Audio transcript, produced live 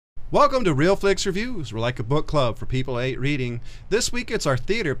Welcome to Real Flix Reviews. We're like a book club for people who hate reading. This week it's our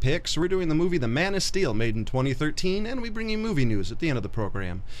theater picks. We're doing the movie The Man of Steel, made in 2013, and we bring you movie news at the end of the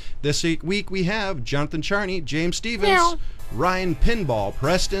program. This week we have Jonathan Charney, James Stevens, Ryan Pinball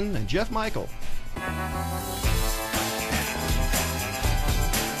Preston, and Jeff Michael.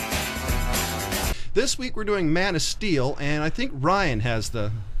 This week we're doing Man of Steel, and I think Ryan has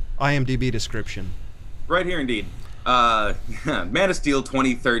the IMDb description. Right here indeed. Man of Steel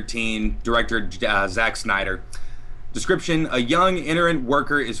 2013, director Zack Snyder. Description: a young itinerant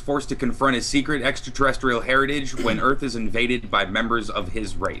worker is forced to confront his secret extraterrestrial heritage when Earth is invaded by members of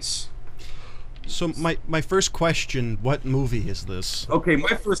his race. So my first question, what movie is this? Okay,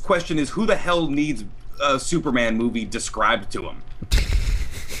 my first question is, who the hell needs a Superman movie described to him?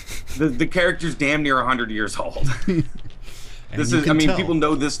 The character's damn near 100 years old. This is, I mean, people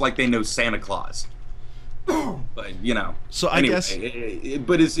know this like they know Santa Claus. But, you know. So anyway, I guess.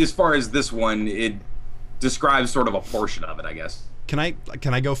 But as far as this one, it describes sort of a portion of it, I guess. Can I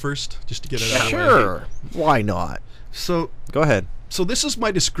go first, just to get it out of the way? Sure. Why not? So go ahead. So this is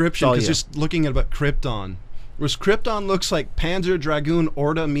my description, because just looking at about Krypton. Whereas Krypton looks like Panzer Dragoon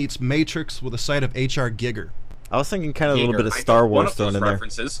Orta meets Matrix with a side of H.R. Giger. I was thinking kind of a little bit of Star Wars thrown in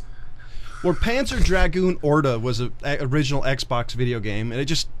references. there. Where Panzer Dragoon Orta was an original Xbox video game, and it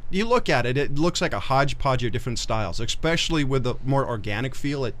just, you look at it, it looks like a hodgepodge of different styles, especially with the more organic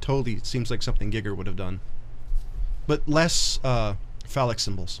feel. It totally seems like something Giger would have done. But less phallic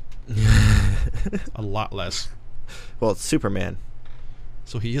symbols. A lot less. Well, it's Superman.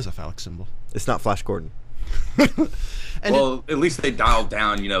 So he is a phallic symbol. It's not Flash Gordon. And well, at least they dialed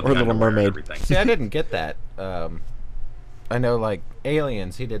down, you know, the or Little Mermaid. And everything. See, I didn't get that. I know, like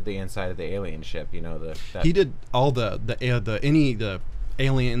Aliens, he did the inside of the alien ship. You know, he did all the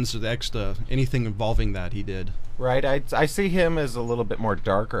aliens or the anything involving that he did. Right. I see him as a little bit more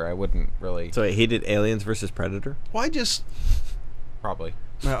darker. I wouldn't really. So he did Aliens versus Predator. Well, probably.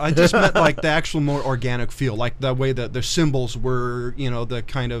 I just meant like the actual more organic feel, like the way that the symbols were, you know, the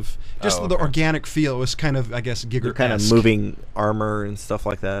kind of the organic feel was kind of, I guess, Giger-esque. Kind of moving armor and stuff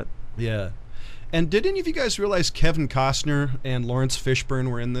like that. Yeah. And did any of you guys realize Kevin Costner and Lawrence Fishburne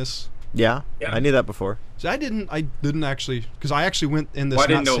were in this? Yeah. I knew that before. So I didn't actually, because I actually went in this. Well, I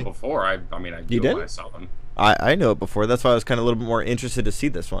didn't know it before. I mean, I knew it when I saw them. I know it before. That's why I was kind of a little bit more interested to see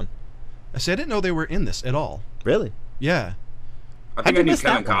this one. I said I didn't know they were in this at all. Really? Yeah. I think I knew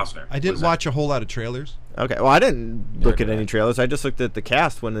Kevin Costner. I didn't watch a whole lot of trailers. Okay. Well, I didn't look at any trailers. I just looked at the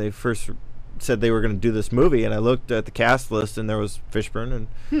cast when they first said they were going to do this movie, and I looked at the cast list, and there was Fishburne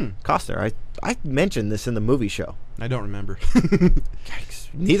and Costner. I mentioned this in the movie show. I don't remember. Yikes.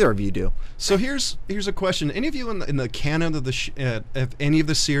 Neither of you do. So here's a question: any of you in the canon of the of any of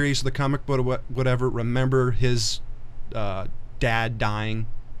the series, the comic book, whatever, remember his dad dying?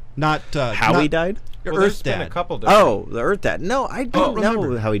 Not how he died. Your Earth Dad. Been a couple the Earth Dad. No, I don't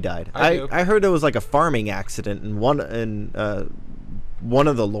know how he died. I heard it was like a farming accident in one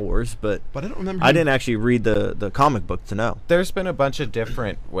of the lores, but I don't remember. I didn't actually read the comic book to know. There's been a bunch of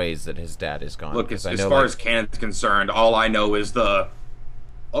different ways that his dad is gone. Look, as far as canon's concerned, all I know is the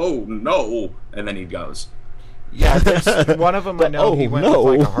 "oh no," and then he goes. Yeah, there's one of them I know he went with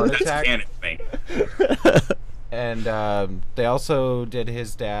like a heart attack. That's canon to me. And they also did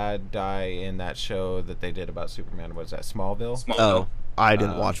his dad die in that show that they did about Superman. What was that, Smallville? Oh, I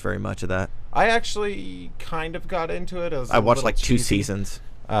didn't watch very much of that. I actually kind of got into it. I watched like 2 seasons.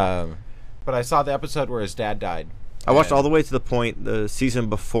 But I saw the episode where his dad died. I watched all the way to the point, the season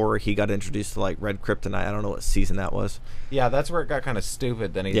before he got introduced to like red kryptonite. I don't know what season that was. Yeah, that's where it got kind of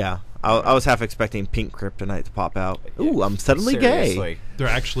stupid. Then I was half expecting pink kryptonite to pop out. Ooh, I'm suddenly gay. There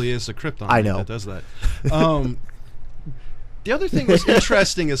actually is a Krypton that does that. The other thing that's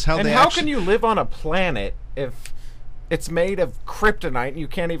interesting is how can you live on a planet if it's made of kryptonite and you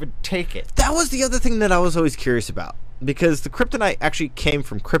can't even take it? That was the other thing that I was always curious about, because the kryptonite actually came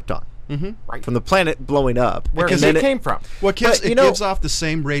from Krypton. Right. From the planet blowing up. Where it came from. Well, it gives off the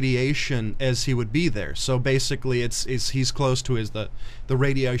same radiation as he would be there. So basically, he's close to the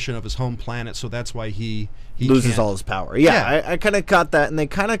radiation of his home planet. So that's why he loses all his power. Yeah. I kind of caught that, and they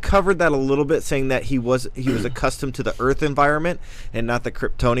kind of covered that a little bit, saying that he was accustomed to the Earth environment and not the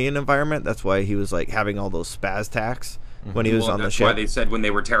Kryptonian environment. That's why he was like having all those spaz attacks when he was on the ship. That's why they said when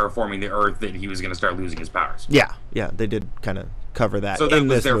they were terraforming the Earth that he was going to start losing his powers. Yeah, they did kind of cover that. So that in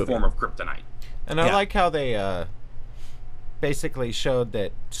was this their movie. form of kryptonite. And I like how they basically showed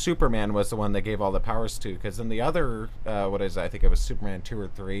that Superman was the one they gave all the powers to, because in the other, I think it was Superman 2 or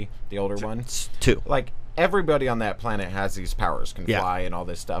 3, the older one. 2. Like, everybody on that planet has these powers, can fly and all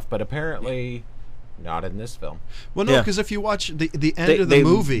this stuff, but apparently Not in this film. Well, no, because if you watch the end of the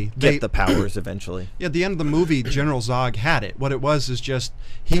movie, they get the powers eventually. Yeah, at the end of the movie, General Zog had it. What it was is just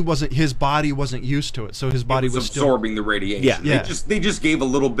his body wasn't used to it, so his body was absorbing the radiation. Yeah. They just gave a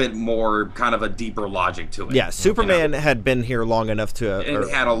little bit more kind of a deeper logic to it. Yeah, Superman had been here long enough and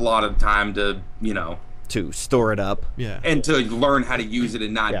had a lot of time to to store it up. Yeah. And to learn how to use it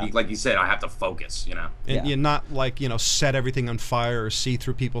and not be, like you said, I have to focus, And you're not like, set everything on fire or see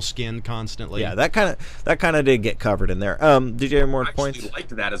through people's skin constantly. Yeah, that kind of did get covered in there. Did you have more points? I actually liked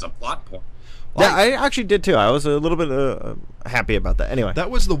that as a plot point. Yeah, I actually did too. I was a little bit happy about that. Anyway, that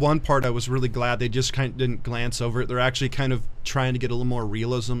was the one part I was really glad they just kind of didn't glance over it. They're actually kind of trying to get a little more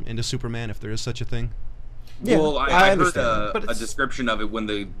realism into Superman, if there is such a thing. Yeah, well, I heard a description of it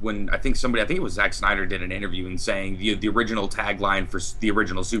when I think it was Zack Snyder did an interview and saying the original tagline for the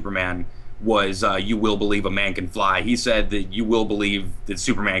original Superman was "You will believe a man can fly." He said that you will believe that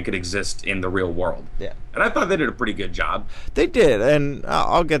Superman could exist in the real world. Yeah, and I thought they did a pretty good job. They did, and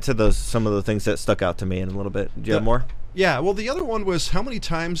I'll get to some of the things that stuck out to me in a little bit. Do you have more? Yeah, well, the other one was, how many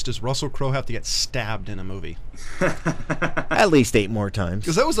times does Russell Crowe have to get stabbed in a movie? At least 8 more times.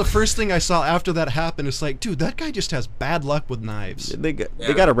 Because that was the first thing I saw after that happened. It's like, dude, that guy just has bad luck with knives. They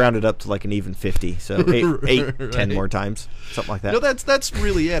got to round it up to like an even 50, so 8 right. 10 more times, something like that. No, that's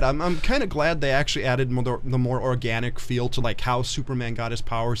really it. I'm kind of glad they actually added the more organic feel to like how Superman got his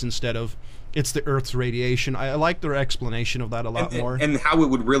powers instead of it's the Earth's radiation. I like their explanation of that a lot more. And how it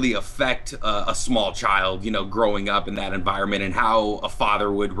would really affect a small child, growing up in that environment, and how a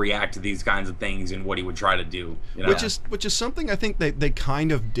father would react to these kinds of things and what he would try to do. Which is something I think they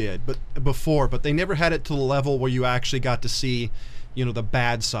kind of did but they never had it to the level where you actually got to see the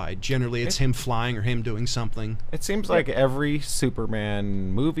bad side. Generally, it's him flying or him doing something. It seems like every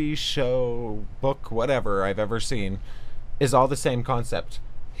Superman movie, show, book, whatever I've ever seen is all the same concept.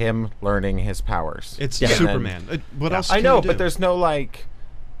 Him learning his powers. It's Superman. What else? I know, but there's no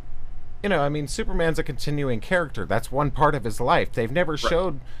Superman's a continuing character. That's one part of his life. They've never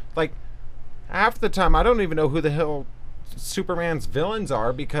showed half the time. I don't even know who the hell Superman's villains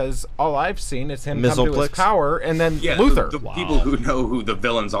are, because all I've seen is him come to his power, and then Luthor. The people who know who the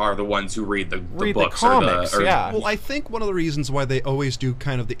villains are the ones who read the books, the comics. Well, I think one of the reasons why they always do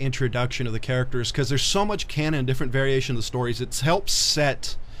kind of the introduction of the characters, because there's so much canon, different variation of the stories. It helps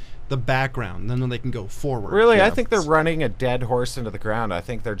set the background, and then they can go forward. Really, I think they're running a dead horse into the ground. I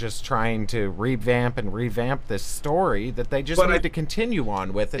think they're just trying to revamp this story that they just need to continue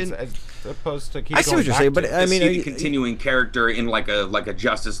on with, as opposed to keep. I see what you're saying, but I mean, a continuing character in like a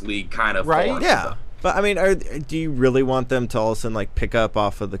Justice League kind of form. Yeah. But I mean, do you really want them to all of a sudden pick up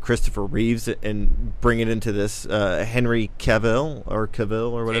off of the Christopher Reeves and bring it into this Henry Cavill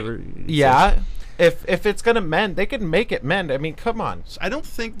or whatever? Yeah. If it's gonna mend, they can make it mend. I mean, come on. I don't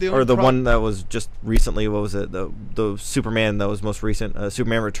think or the one that was just recently. What was it? The Superman that was most recent.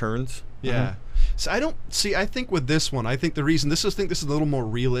 Superman Returns. Yeah. So I think with this one, I think the reason this is a little more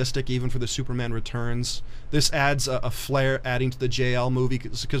realistic, even for the Superman Returns. This adds a flair, adding to the JL movie,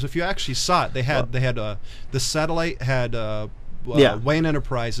 because if you actually saw it, they had the Satellite had Wayne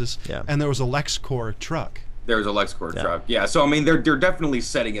Enterprises, and there was a LexCorp truck. There's a LexCorp truck. Yeah, so I mean, they're definitely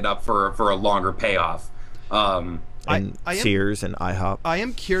setting it up for a longer payoff. Sears and IHOP. I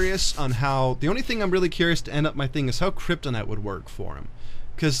am curious on how. The only thing I'm really curious to end up my thing is how Kryptonite would work for him,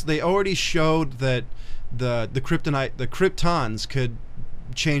 because they already showed that the Kryptons could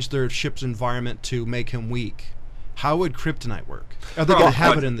change their ship's environment to make him weak. How would Kryptonite work? Are they going to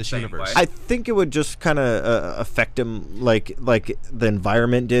have it in this universe? I think it would just kind of affect him like the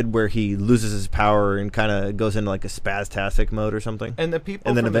environment did, where he loses his power and kind of goes into like a spastastic mode or something. And the people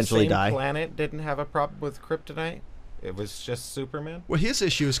and then from eventually the same die. planet didn't have a problem with Kryptonite? It was just Superman? Well, his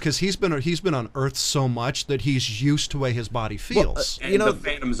issue is because he's been on Earth so much that he's used to the way his body feels. Well, and the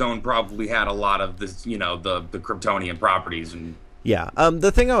Phantom Zone probably had a lot of this, the Kryptonian properties. And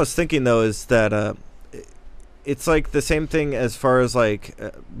the thing I was thinking though is that it's like the same thing as far as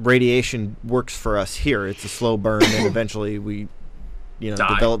radiation works for us here. It's a slow burn, and eventually we,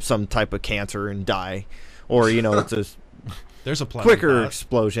 develop some type of cancer and die, or it's there's a quicker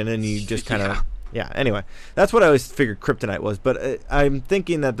explosion, and you just kind of Anyway, that's what I always figured Kryptonite was, but I'm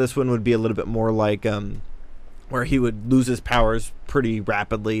thinking that this one would be a little bit more like where he would lose his powers pretty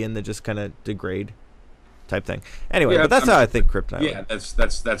rapidly and then just kind of degrade, type thing. Anyway, but that's how I think Kryptonite. Yeah,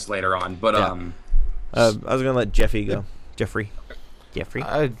 that's later on, but I was gonna let Jeffy go. Jeffrey. Jeffrey.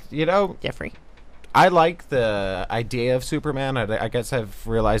 I like the idea of Superman. I guess I've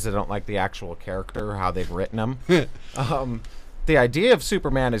realized I don't like the actual character, how they've written him. the idea of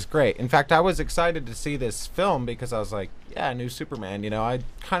Superman is great. In fact, I was excited to see this film because I was like, yeah, new Superman. You know, I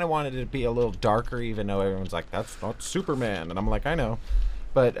kind of wanted it to be a little darker, even though everyone's like, that's not Superman. And I'm like, I know.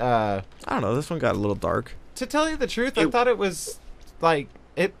 But, I don't know. This one got a little dark. To tell you the truth, I thought it was, like,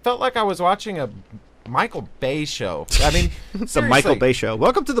 it felt like I was watching a Michael Bay show. I mean, it's a Michael Bay show.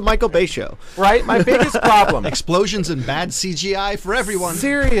 Welcome to the Michael Bay show. Right? My biggest problem. Explosions and bad CGI for everyone.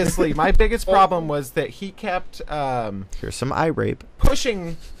 Seriously, my biggest problem was that he kept here's some eye rape.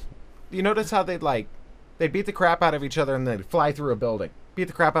 Pushing. You notice how they'd beat the crap out of each other and they'd fly through a building. Beat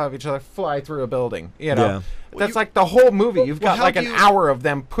the crap out of each other, fly through a building. You know, yeah. That's like the whole movie. You've got like an hour of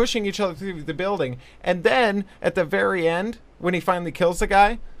them pushing each other through the building, and then at the very end, when he finally kills the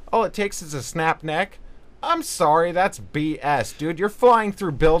guy, all it takes is a snap neck. I'm sorry, that's BS, dude. You're flying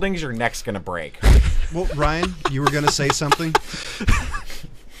through buildings, your neck's gonna break. Well, Ryan, you were gonna say something?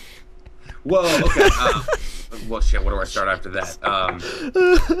 Well, okay. Well, shit. Where do I start after that? I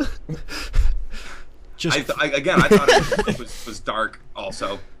thought it was dark.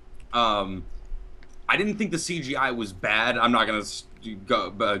 Also, I didn't think the CGI was bad. I'm not gonna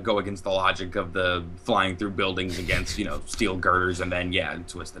go against the logic of the flying through buildings against steel girders and then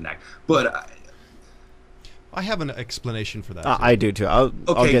twist the neck. But I have an explanation for that. I do too. I'll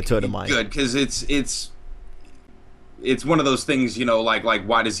get to it in mine. Good, because it's one of those things, like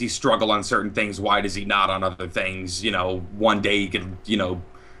why does he struggle on certain things? Why does he not on other things? One day he could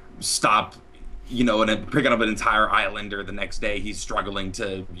stop and picking up an entire island, or the next day he's struggling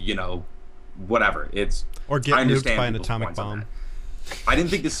to whatever. Or get nuked by an atomic bomb. I didn't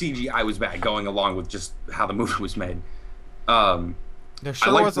think the CGI was bad, going along with just how the movie was made. There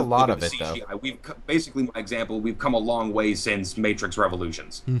sure was a lot of it, CGI. though. Basically, my example, we've come a long way since Matrix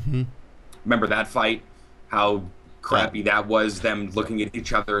Revolutions. Mm-hmm. Remember that fight? How crappy that was? Them looking at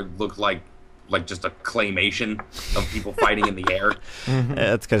each other looked like just a claymation of people fighting in the air. Mm-hmm. Yeah,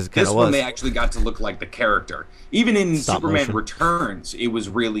 that's because this one they actually got to look like the character. Even in Superman Returns, it was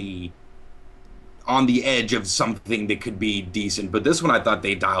really on the edge of something that could be decent. But this one, I thought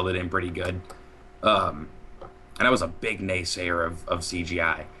they dialed it in pretty good. And I was a big naysayer of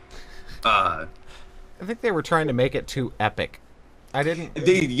CGI. I think they were trying to make it too epic. I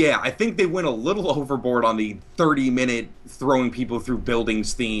think they went a little overboard on the 30-minute throwing people through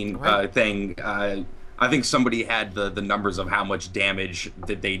buildings thing. I think somebody had the numbers of how much damage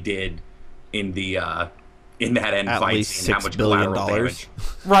that they did in that end fight scene, how much collateral damage.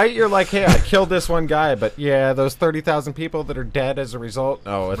 Right? You're like, hey, I killed this one guy, but yeah, those 30,000 people that are dead as a result,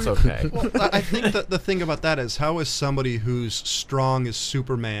 oh, it's okay. Well, I think the thing about that is, how is somebody who's strong as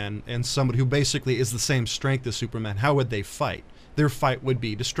Superman and somebody who basically is the same strength as Superman, how would they fight? Their fight would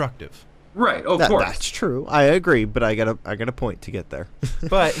be destructive. Right, of course. That's true. I agree, but I got a point to get there.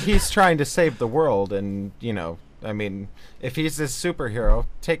 But he's trying to save the world, and I mean, if he's this superhero,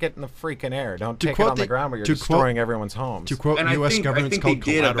 take it in the freaking air. Don't take it on the ground where you're destroying everyone's homes. To quote U.S. government's called collateral damage. I think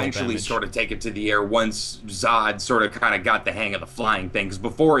they did eventually sort of take it to the air once Zod sort of kind of got the hang of the flying thing. Because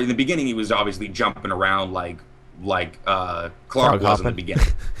before, in the beginning, he was obviously jumping around like Clark was in the beginning.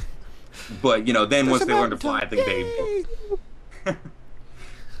 But then once they learned to fly, I think they.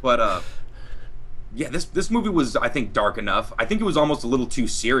 But yeah, this movie was, I think, dark enough. I think it was almost a little too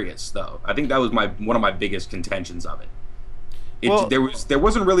serious, though. I think that was one of my biggest contentions of it. There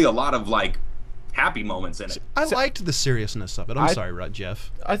wasn't really a lot of happy moments in it. I liked the seriousness of it. I'm sorry,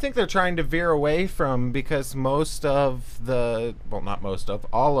 Jeff. I think they're trying to veer away from, because all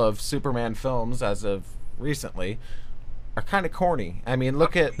of Superman films as of recently are kind of corny. I mean,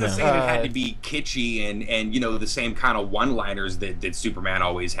 look at the same. It had to be kitschy and the same kind of one-liners that Superman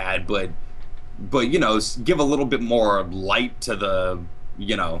always had, but give a little bit more light to the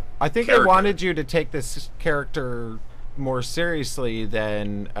I think character. They wanted you to take this character more seriously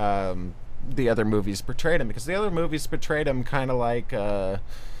than the other movies portrayed him, because the other movies portrayed him kind of like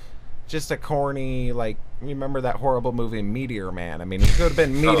just a corny, remember that horrible movie Meteor Man? I mean, he could have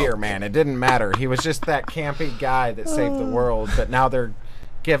been Meteor Man. It didn't matter. He was just that campy guy that saved the world, but now they're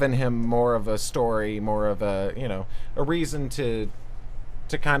giving him more of a story, more of a reason to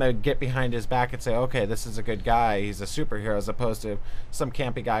kind of get behind his back and say, okay, this is a good guy, he's a superhero, as opposed to some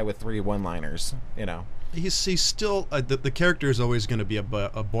campy guy with 3 one-liners. He's still the character is always going to be a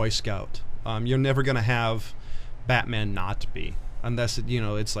Boy Scout. You're never going to have Batman not be, unless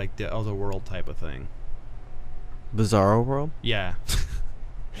it's like the other world type of thing. Bizarro World? Yeah.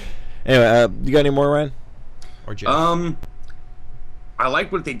 Anyway, you got any more, Ryan? Or Jeff? I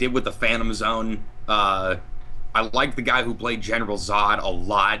like what they did with the Phantom Zone. I like the guy who played General Zod a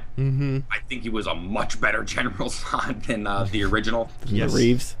lot. Mm-hmm. I think he was a much better General Zod than the original. Yes.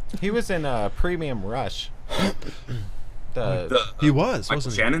 Reeves. He was in Premium Rush. He was, Michael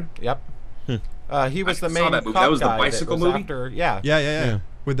wasn't he? Shannon. Yep. He was the saw main that movie. cop That was the guy bicycle was movie? After, yeah. Yeah.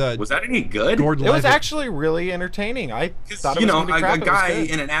 With Was that any good? Gordon It was Levitt. actually really entertaining. I thought it You was know, going to be crap. a It was guy good.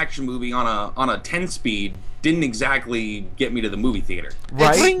 in an action movie on a 10-speed didn't exactly get me to the movie theater.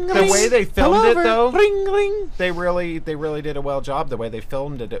 Right. Ring, The ring. way they filmed Come it, over. though, Ring, ring. they really did a well job. The way they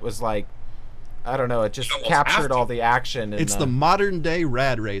filmed it, it was like, I don't know, it just You almost have captured to. all the action. And, It's the modern day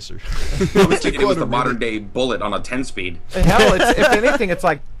Rad Racer. I was thinking it was the modern day Bullet on a 10-speed. hell. If anything, it's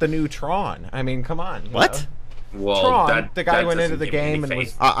like the new Tron. I mean, come on. you What? know? Well, Tron, the guy that went into doesn't the give me any game and was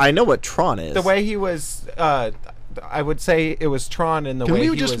faith. I know what Tron is. the way he was. I would say it was Tron in the Can way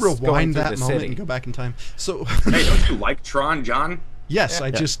we he just was going rewind through that the moment city. and go back in time? So, Hey, don't you like Tron, John? yes, I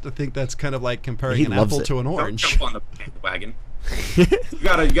Yeah. just think that's kind of like comparing He an loves apple it. to an Don't orange. jump on the bandwagon. you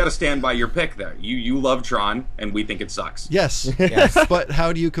gotta stand by your pick there. You love Tron, and we think it sucks. Yes. Yes. But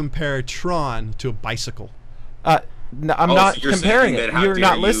how do you compare Tron to a bicycle? No, I'm Oh, not so you're comparing saying it. that how You're dare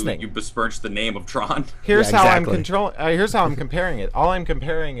not you, listening. You besmirch the name of Tron. Here's Yeah, how I'm exactly. controlling. Here's how I'm comparing it. All I'm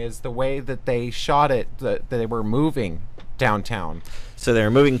comparing is the way that they shot it. That they were moving downtown. So they're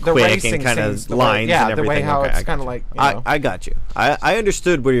moving The quick racing and kind scenes, of the way- lines yeah, and the way everything. how Okay, it's I got kinda you. like, you know. I got you. I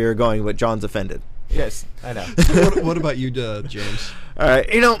understood where you're going, but John's offended. Yes, I know. What about you, James? All right,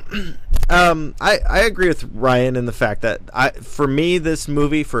 I agree with Ryan in the fact that for me, this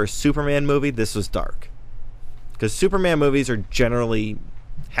movie, for a Superman movie, this was dark. Because Superman movies are generally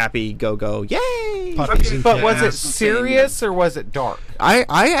happy, go, yay! Puppies and But was it kittens. serious or was it dark? I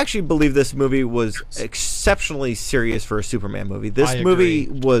actually believe this movie was exceptionally serious for a Superman movie. This I movie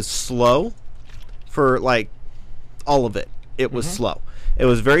agree. was slow for, like, all of it. It was slow. It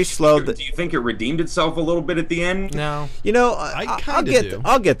was very slow. Do you think it redeemed itself a little bit at the end? No. You know, I kinda do.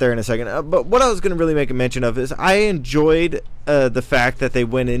 I'll get there in a second. But what I was going to really make a mention of is I enjoyed the fact that they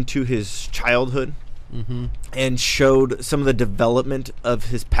went into his childhood and showed some of the development of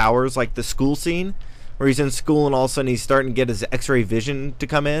his powers, like the school scene where he's in school and all of a sudden he's starting to get his X-ray vision to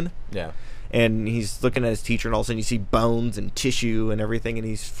come in. Yeah. And he's looking at his teacher, and all of a sudden you see bones and tissue and everything, and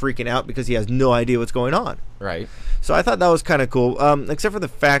he's freaking out because he has no idea what's going on. Right. So I thought that was kind of cool, except for the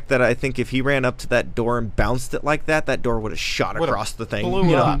fact that I think if he ran up to that door and bounced it like that, that door would have shot Would've across the thing. Blew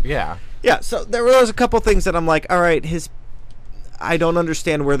you know? up. Yeah. Yeah, so there was a couple things that I'm like, all right, I don't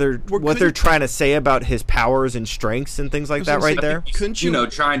understand what they're trying to say about his powers and strengths and things like that gonna right say, there. Couldn't you? You know,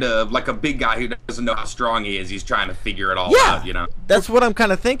 trying to, like a big guy who doesn't know how strong he is, he's trying to figure it all Yeah, out, you know? that's what I'm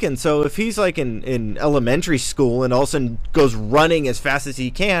kind of thinking. So if he's like in elementary school and all of a sudden goes running as fast as he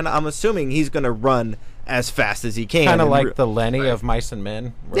can, I'm assuming he's going to run as fast as he can. Kind of and like the Lenny of Mice and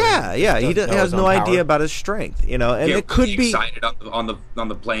Men. where yeah, he doesn't know has his no own idea power. about his strength, you know, and Get it could really be excited on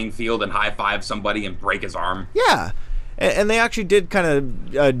the playing field and high five somebody and break his arm. Yeah, and they actually did kind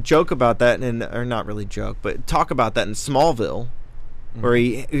of joke about that, or not really joke, but talk about that in Smallville, where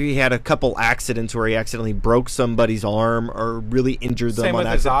he had a couple accidents where he accidentally broke somebody's arm or really injured them Same on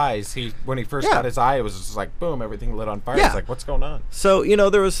with his accident. eyes. When he first Yeah. got his eye, it was just like boom, everything lit on fire. Yeah. It's like, what's going on? So you know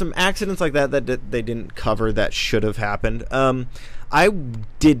there was some accidents like that they didn't cover that should have happened. I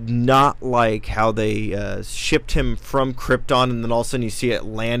did not like how they shipped him from Krypton, and then all of a sudden you see it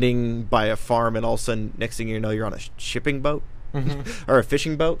landing by a farm, and all of a sudden next thing you know you're on a shipping boat or a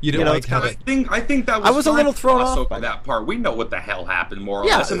fishing boat. You didn't know, like it's how kinda- I think that was I was a fine little thrown to gloss off over by that part. We know what the hell happened more or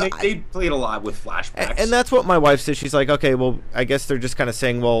Yeah, less, and they played a lot with flashbacks. And that's what my wife said. She's like, okay, well, I guess they're just kind of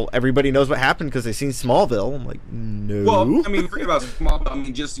saying, well, everybody knows what happened because they've seen Smallville. I'm like, no. Well, I mean, forget about small. I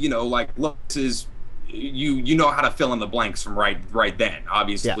mean, just like, look, this is you know how to fill in the blanks from right then.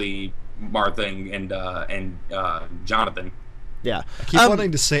 Obviously, Martha and Jonathan. yeah. I keep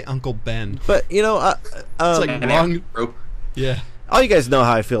wanting to say Uncle Ben. But, you know, It's like And wrong. Afro. Yeah. all you guys know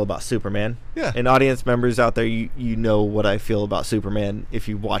how I feel about Superman. Yeah. And audience members out there, you know what I feel about Superman if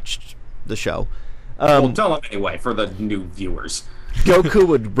you watched the show. Well, tell them anyway for the new viewers. Goku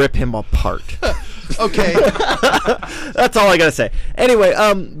would rip him apart. Okay. That's all I gotta say. Anyway,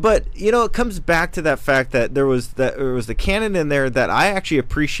 but you know, it comes back to that fact that there was the canon in there that I actually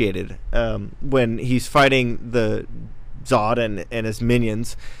appreciated when he's fighting the Zod and his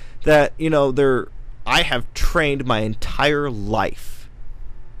minions. That you know, I have trained my entire life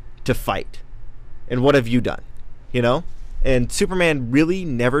to fight, and what have you done? You know, and Superman really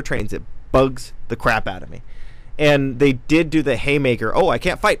never trains. It bugs the crap out of me. And they did do the haymaker. Oh, I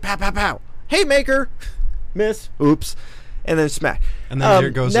can't fight. Pow, pow, pow. Haymaker. Miss. Oops. And then smack. And then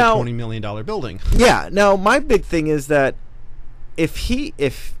here goes a $20 million building. Yeah. Now, my big thing is that if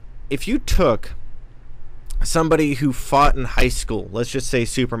you took somebody who fought in high school, let's just say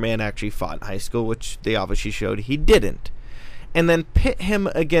Superman actually fought in high school, which they obviously showed he didn't, and then pit him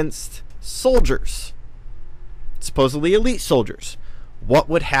against soldiers, supposedly elite soldiers, what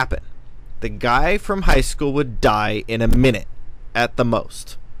would happen? The guy from high school would die in a minute at the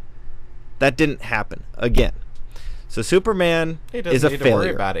most. That didn't happen again. So Superman is a failure. He doesn't need to worry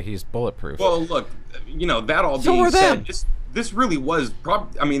about it. He's bulletproof. Well, look, that all being said, this really was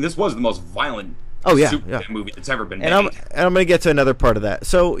this was the most violent Superman movie that's ever been made. And I'm going to get to another part of that.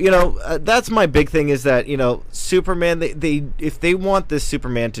 So, that's my big thing is that, Superman, they if they want this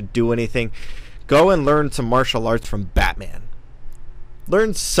Superman to do anything, go and learn some martial arts from Batman.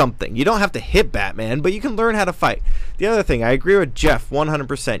 Learn something. You don't have to hit Batman, but you can learn how to fight. The other thing, I agree with Jeff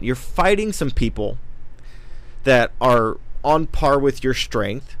 100%. You're fighting some people that are on par with your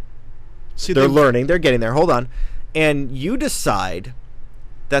strength. See, they're learning. They're getting there. Hold on. And you decide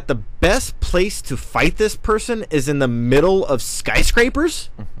that the best place to fight this person is in the middle of skyscrapers?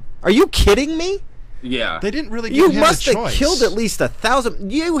 Are you kidding me? Yeah. They didn't really give him a choice. You must have killed at least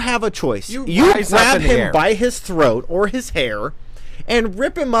 1,000. You have a choice. You grab him by his throat or his hair and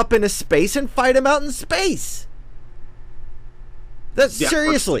rip him up into space and fight him out in space. That's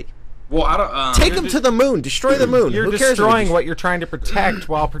seriously. Well, I don't. Take him to the moon. Destroy the moon. You're destroying what you're trying to protect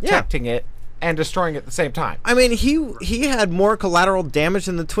while protecting it and destroying it at the same time. I mean, he had more collateral damage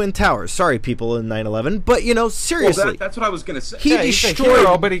than the Twin Towers. Sorry, people in 9/11, but seriously. Well, that's what I was going to say. He destroyed, he's a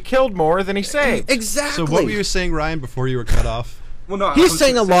hero, but he killed more than he saved. Exactly. So what were you saying, Ryan, before you were cut off? Well, no, he's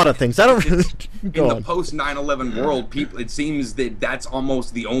saying a lot of things. I don't. In the post 9/11 world, people, it seems that that's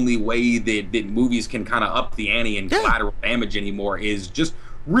almost the only way that movies can kind of up the ante and collateral damage anymore is just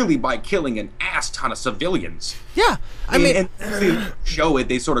really by killing an ass ton of civilians. Yeah, I mean, and they show it,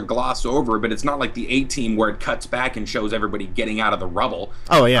 they sort of gloss over it, but it's not like the A-Team where it cuts back and shows everybody getting out of the rubble.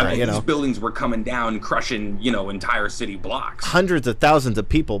 Oh yeah, these buildings were coming down, crushing, entire city blocks. Hundreds of thousands of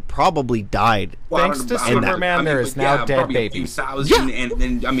people probably died. Thanks to Superman, there is now dead babies. And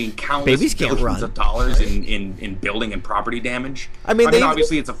then countless babies can't billions of dollars in building and property damage. I mean,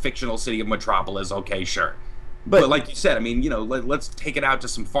 obviously it's a fictional city of Metropolis. Okay, sure. But like you said, let's take it out to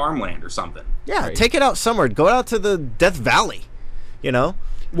some farmland or something. Yeah, right. Take it out somewhere. Go out to the Death Valley, Well,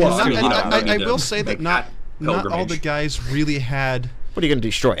 I will say that not all the guys really had... What are you going to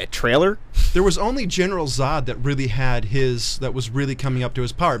destroy, a trailer? There was only General Zod that really had that was really coming up to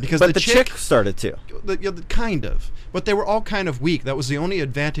his power. Because but the chick started to. Kind of. But they were all kind of weak. That was the only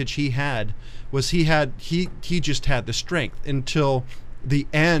advantage he had, was he just had the strength until the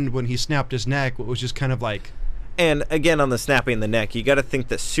end when he snapped his neck, it was just kind of like... And again, on the snapping the neck, you got to think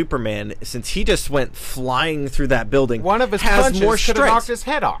that Superman, since he just went flying through that building, one of his punches could have knocked his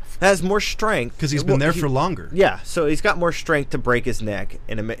head off. Has more strength because he's been there for longer. Yeah, so he's got more strength to break his neck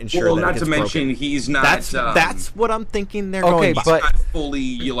and ensure that it gets broken. He's not. That's what I'm thinking. They're going. He's not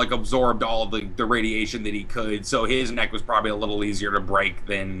fully absorbed all of the radiation that he could, so his neck was probably a little easier to break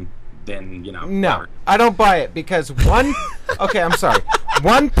than. No, I don't buy it because one. Okay, I'm sorry.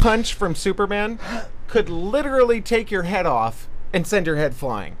 One punch from Superman could literally take your head off and send your head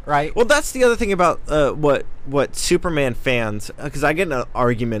flying, right? Well, that's the other thing about what Superman fans, because I get in an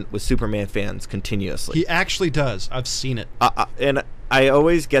argument with Superman fans continuously. He actually does. I've seen it. And I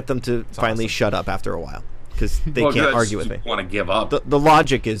always get them to finally shut up after a while because they can't argue with me. Want to give up. The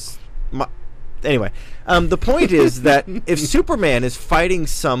logic is... Anyway, the point is that if Superman is fighting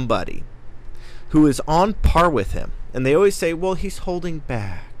somebody who is on par with him, and they always say, well, he's holding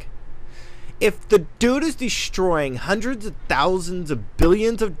back. If the dude is destroying hundreds of thousands of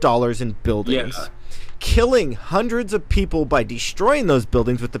billions of dollars in buildings, killing hundreds of people by destroying those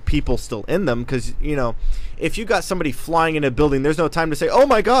buildings with the people still in them, because, if you got somebody flying in a building, there's no time to say, oh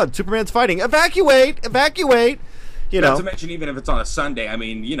my God, Superman's fighting, evacuate, evacuate. Not to mention, even if it's on a Sunday,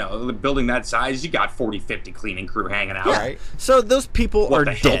 the building that size, you got 40, 50 cleaning crew hanging out. Yeah. Right. So those people are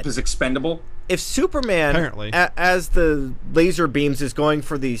dead. The help is expendable? If Superman, apparently, as the laser beams is going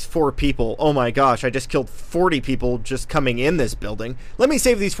for these 4 people, oh my gosh, I just killed 40 people just coming in this building. Let me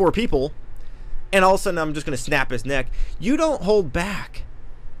save these 4 people. And all of a sudden, I'm just going to snap his neck. You don't hold back.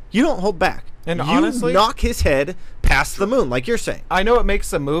 You don't hold back. And honestly, knock his head past the moon, like you're saying. I know it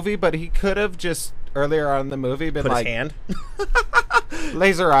makes a movie, but he could have just... earlier on in the movie, been put his hand.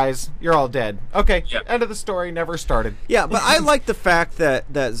 Laser eyes, you're all dead. Okay, end of the story, never started. Yeah, but I like the fact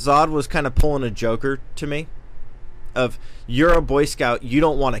that Zod was kind of pulling a Joker to me. Of, you're a Boy Scout, you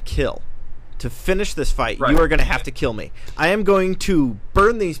don't want to kill. To finish this fight, you are going to have to kill me. I am going to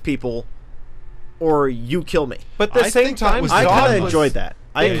burn these people, or you kill me. But at the same time, I kind of enjoyed that.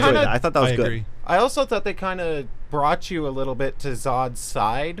 I thought that was good. I also thought they kind of brought you a little bit to Zod's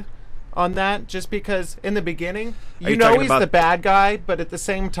side on that, just because in the beginning, he's the bad guy, but at the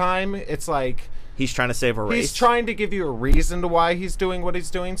same time, it's like He's trying to save a race. He's trying to give you a reason to why he's doing what he's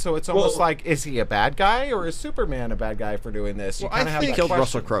doing. So it's almost like, is he a bad guy or is Superman a bad guy for doing this? You kind of have he killed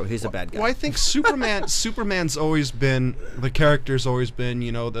Russell Crowe. He's a bad guy. Well, I think Superman's always been, the character's always been,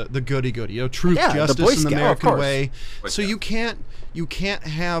 the goody-goody, truth, justice, in the American way. So you can't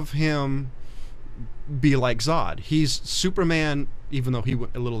have him be like Zod. He's Superman, even though he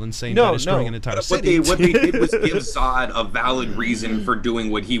went a little insane by destroying an entire city. What they did was give Zod a valid reason for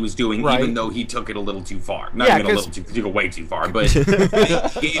doing what he was doing, even though he took it a little too far. Not even a little too, he took it way too far, but they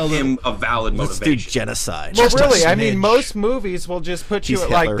gave him a valid motivation. Let's do genocide. Well, really, I mean, most movies will just put you at,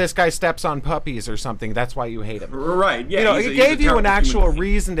 like, this guy steps on puppies or something. That's why you hate him. Right, yeah. It gave you an actual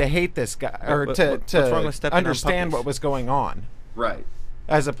reason to hate this guy, or to understand what was going on. Right.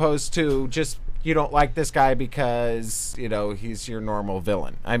 As opposed to just, you don't like this guy because, he's your normal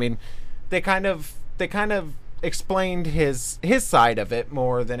villain. I mean, they kind of explained his side of it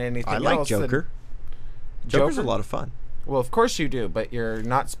more than anything else. I like Joker. Joker's a lot of fun. Well, of course you do, but you're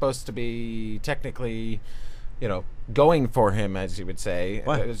not supposed to be technically, going for him, as you would say,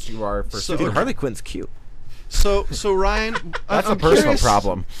 as you are for Superman. Harley Quinn's cute. So Ryan, that's a personal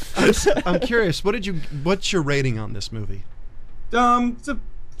problem. I'm curious. What's your rating on this movie? It's a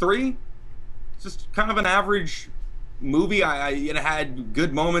 3. Just kind of an average movie. It had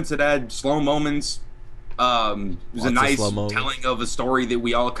good moments. It had slow moments. It was a nice telling of a story that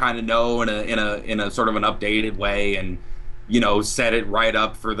we all kind of know in a sort of an updated way, and set it right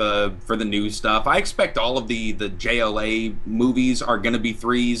up for the new stuff. I expect all of the JLA movies are going to be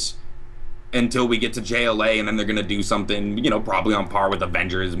 3s until we get to JLA, and then they're going to do something probably on par with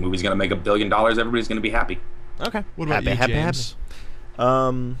Avengers. The movie's going to make $1 billion. Everybody's going to be happy. Okay. What about you, James?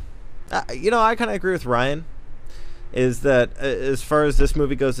 I kind of agree with Ryan. Is that as far as this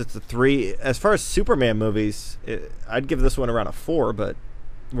movie goes, it's a 3. As far as Superman movies, I'd give this one around a 4, but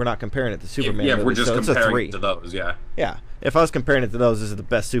we're not comparing it to Superman. Yeah, movies, we're just so comparing it to those. Yeah. Yeah. If I was comparing it to those, this is the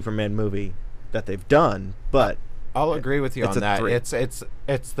best Superman movie that they've done. But I'll agree with you on that. 3.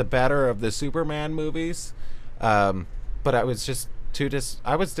 It's the better of the Superman movies, but I was just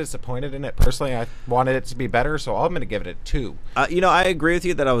I was disappointed in it personally. I wanted it to be better, so I'm going to give it a 2. I agree with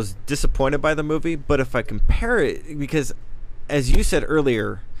you that I was disappointed by the movie, but if I compare it, because as you said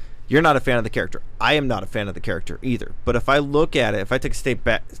earlier, you're not a fan of the character. I am not a fan of the character either. But if I look at it, if I take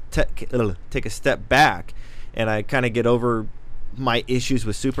a step back, and I kind of get over my issues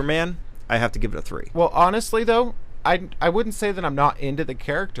with Superman, I have to give it a 3. Well, honestly though, I wouldn't say that I'm not into the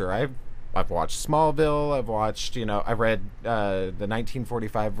character. I've watched Smallville. I've watched, I read the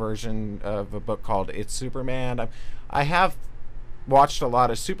 1945 version of a book called It's Superman. I have watched a lot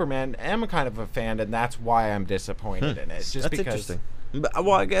of Superman. Am kind of a fan, and that's why I'm disappointed in it. Just that's because. Interesting.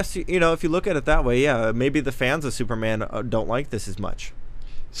 Well, I guess if you look at it that way, yeah, maybe the fans of Superman don't like this as much.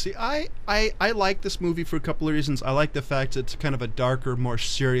 See, I like this movie for a couple of reasons. I like the fact it's kind of a darker, more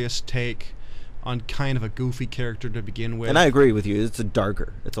serious take on kind of a goofy character to begin with. And I agree with you. It's a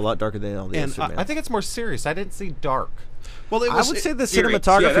lot darker than all the other Superman. I think it's more serious. I didn't see dark. Well, I would say the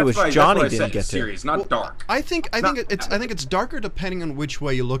cinematography was Johnny didn't get serious, not dark. I think it's darker depending on which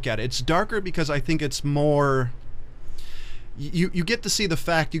way you look at it. It's darker because I think it's more. You get to see the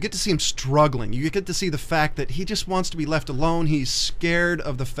fact. You get to see him struggling. You get to see the fact that he just wants to be left alone. He's scared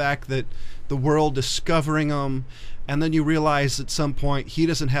of the fact that the world discovering him, and then you realize at some point he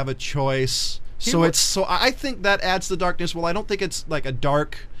doesn't have a choice. So I think that adds to the darkness. Well, I don't think it's like a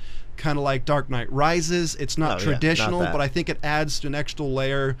dark, kind of like Dark Knight Rises. It's not traditional, not but I think it adds to an extra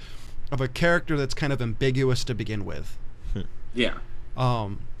layer of a character that's kind of ambiguous to begin with. Yeah.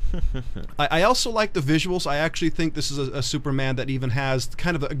 I also like the visuals. I actually think this is a Superman that even has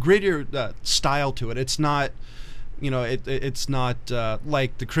kind of a grittier style to it. It's not, it's not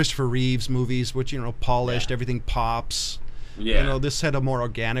like the Christopher Reeves movies, which polished, everything pops. Yeah. This had a more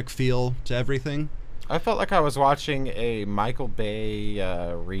organic feel to everything. I felt like I was watching a Michael Bay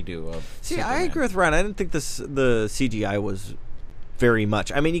redo of Superman. I agree with Ryan. I didn't think the CGI was very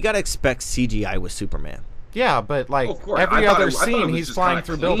much. I mean, you got to expect CGI with Superman. Yeah, but every other scene, he's flying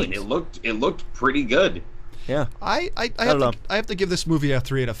through buildings. It looked pretty good. Yeah. I have to give this movie a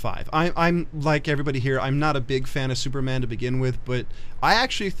 3 out of 5. I'm like everybody here. I'm not a big fan of Superman to begin with, but I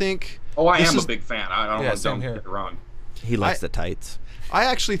actually think. Oh, I am a big fan. I don't get it wrong. He likes the tights. I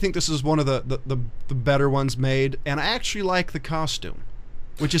actually think this is one of the better ones made, and I actually like the costume,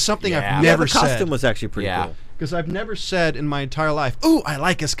 which is something I've never said. The costume was actually pretty cool. Because I've never said in my entire life, "Ooh, I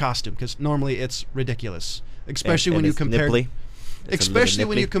like his costume," because normally it's ridiculous, especially when you compare. Especially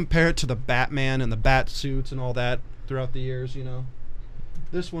when you compare it to the Batman and the bat suits and all that throughout the years,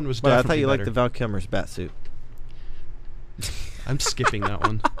 This one was definitely I thought you better. liked the Val Kilmer's bat suit. I'm skipping that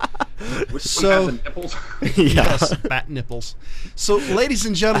one. Which one has the nipples? Yes, bat nipples. So, ladies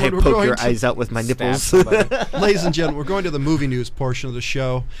and I gentlemen, we're poke going your to, eyes out with my nipples. ladies and gentlemen, we're going to the movie news portion of the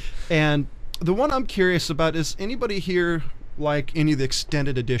show, and the one I'm curious about is anybody here like any of the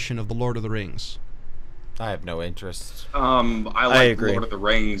extended edition of the Lord of the Rings? I have no interest. I agree. Lord of the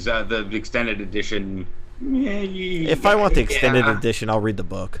Rings, the extended edition. If I want the extended edition, I'll read the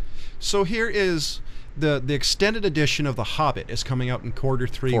book. So here is the extended edition of The Hobbit is coming out in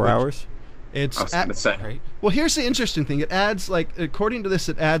Q3. 4 hours? Well, here's the interesting thing. It adds, like, according to this,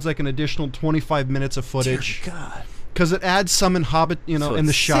 it adds like an additional 25 minutes of footage. Dear God. Because it adds some in Hobbit, so in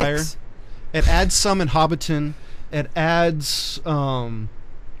the Shire. 6. It adds some in Hobbiton. It adds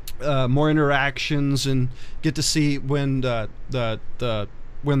more interactions, and get to see when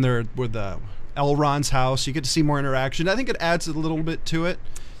when they're with Elrond's house. You get to see more interaction. I think it adds a little bit to it.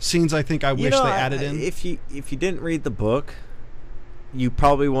 Scenes I think I wish they added in. If you didn't read the book, you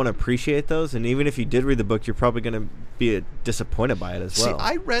probably won't appreciate those, and even if you did read the book, you're probably going to be disappointed by it as well. See,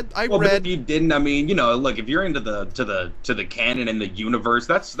 I read. But if you didn't, I mean, look, if you're into the canon and the universe,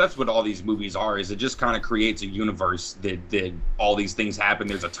 that's what all these movies are. Is it just kind of creates a universe that all these things happen.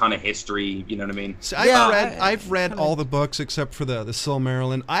 There's a ton of history. You know what I mean? See, I've read all the books except for the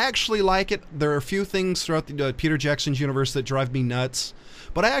Silmarillion. I actually like it. There are a few things throughout the Peter Jackson's universe that drive me nuts,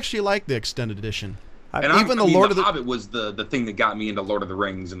 but I actually like the extended edition. And even the Lord of the Hobbit was the thing that got me into Lord of the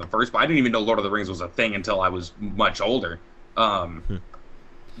Rings in the first. But I didn't even know Lord of the Rings was a thing until I was much older.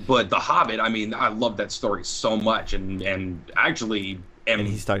 But the Hobbit, I mean, I love that story so much, and actually, and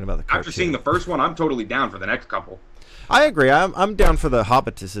he's talking about the cartoon. After seeing the first one, I'm totally down for the next couple. I agree. I'm down for the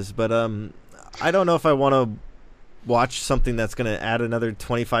Hobbituses, but I don't know if I want to watch something that's going to add another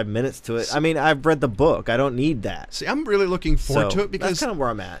 25 minutes to it. I mean, I've read the book. I don't need that. See, I'm really looking forward to it because that's kind of where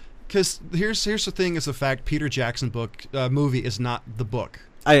I'm at. Because here's the thing: is the fact Peter Jackson movie is not the book.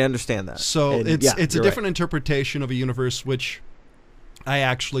 I understand that. So it's a different interpretation of a universe, which I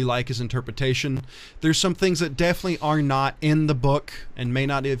actually like his interpretation. There's some things that definitely are not in the book and may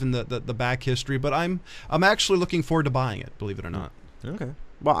not even the back history, but I'm actually looking forward to buying it. Believe it or not. Okay.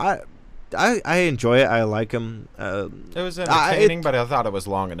 Well, I enjoy it. I like him. It was entertaining, but I thought it was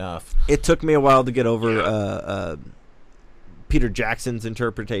long enough. It took me a while to get over. Peter Jackson's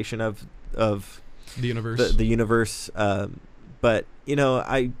interpretation of the universe. The universe. But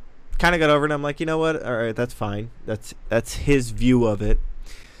I kind of got over it. And I'm like, you know what? All right, that's fine. That's his view of it.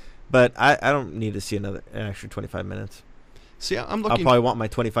 But I don't need to see an extra 25 minutes. See, I'm looking. I'll probably want my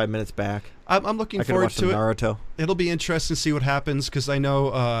 25 minutes back. I'm looking forward to it. Naruto. It'll be interesting to see what happens because I know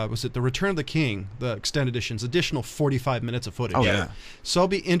was it The Return of the King, the extended edition's additional 45 minutes of footage. Oh yeah. So I'll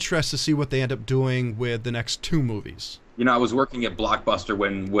be interested to see what they end up doing with the next 2 movies. I was working at Blockbuster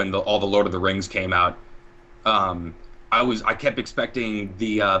when all the Lord of the Rings came out. I kept expecting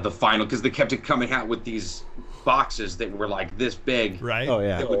the final because they kept coming out with these boxes that were like this big. Right. Oh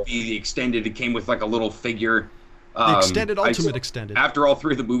yeah. That would be the extended. It came with like a little figure. The extended, ultimate extended. After all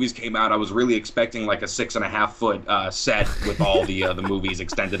 3 of the movies came out, I was really expecting like a 6.5 foot set with all the movies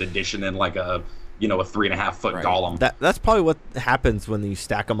extended edition and like a 3.5 foot Gollum. That's probably what happens when you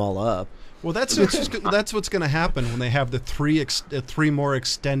stack them all up. Well, that's what's going to happen when they have the 3 more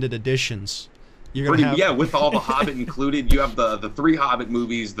extended editions. You're gonna have with all the Hobbit included. You have the 3 Hobbit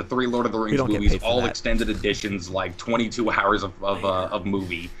movies, the 3 Lord of the Rings movies, all extended editions, like 22 hours of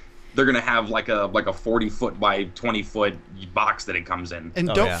movie. They're gonna have like a 40-foot by 20-foot box that it comes in. And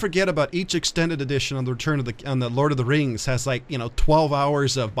don't forget about each extended edition on the Lord of the Rings has 12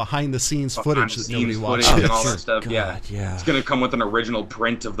 hours of behind the scenes footage that nobody watches and all that stuff. God, yeah, it's gonna come with an original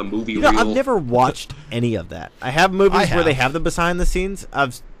print of the movie reel. I've never watched any of that. I have movies where they have the behind the scenes.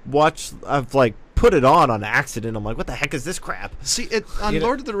 I've put it on accident. I'm like, what the heck is this crap? See, on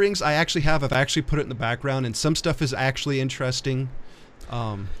Lord of the Rings, I've actually put it in the background, and some stuff is actually interesting.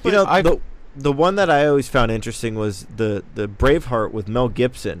 The one that I always found interesting was the Braveheart with Mel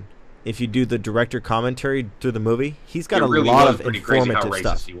Gibson. If you do the director commentary through the movie, he's got lot of informative crazy how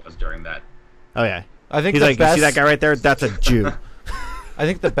stuff. Racist he was during that. Oh yeah, I think he's like, you see that guy right there? That's a Jew. I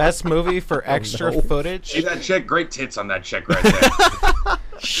think the best movie for extra footage. See that chick? Great tits on that chick right there.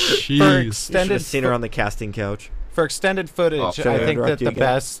 Jeez. You should have seen her on the casting couch. For extended footage, I think that the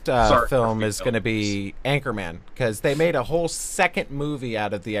best film is going to be Anchorman, because they made a whole second movie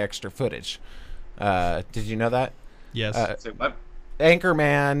out of the extra footage. Did you know that? Yes. Say what?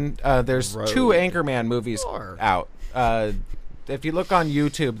 Anchorman, there's 2 Anchorman movies out. If you look on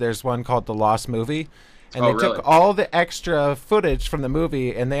YouTube, there's one called The Lost Movie, and they took all the extra footage from the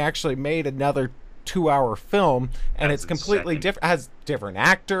movie, and they actually made another 2-hour film, and That's it's completely insane. different. Has different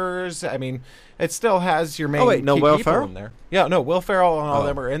actors. I mean, it still has your main wait, no key Will people Ferrell? in there. Yeah, no, Will Ferrell and all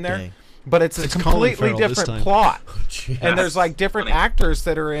them are in there. dang. But it's a It's Colin completely Farrell this different time. plot. Jeez. And there's like different Funny. actors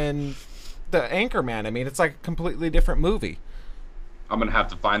that are in the Anchorman. I mean, it's like a completely different movie. I'm gonna have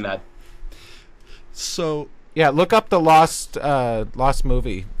to find that. So Yeah, look up the lost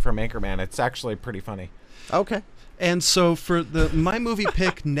movie from Anchorman. It's actually pretty funny. Okay. And so for my movie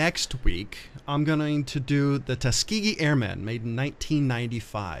pick next week, I'm going to do the Tuskegee Airmen, made in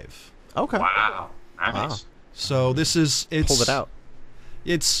 1995. Okay. Wow, nice. Wow. So it's Pulled it out.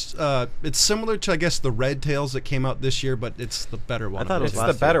 It's similar to, I guess, the Red Tails that came out this year, but it's the better one. I thought it was It's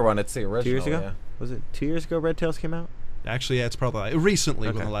last the better year. one. It's the original. 2 years ago? Yeah. Was it 2 years ago Red Tails came out? Actually, yeah, it's probably recently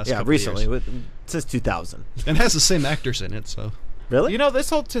within the last yeah, couple recently. of years. Since 2000. And it has the same actors in it, so Really? You know, this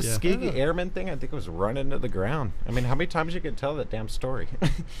whole Tuskegee Yeah. Airmen thing, I think it was run into the ground. I mean, how many times you can tell that damn story?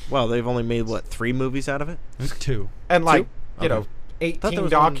 Well, they've only made, 3 movies out of it? it's 2. And like, Two? you know, Okay. 18 there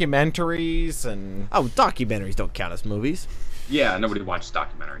was one- documentaries and... Oh, documentaries don't count as movies. Yeah, nobody watches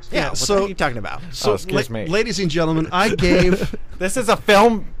documentaries. Yeah, what so- are you talking about? So, excuse me. ladies and gentlemen, I gave This is a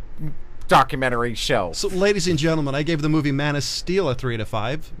film documentary show. So, ladies and gentlemen, I gave the movie Man of Steel a 3 out of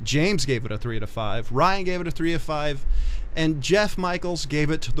 5. James gave it a 3 out of 5. Ryan gave it a 3 out of 5. And Jeff Michaels gave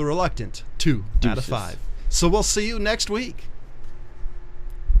it to The Reluctant 2 out of Deuces. 5. So we'll see you next week.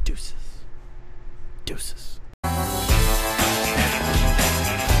 Deuces. Deuces.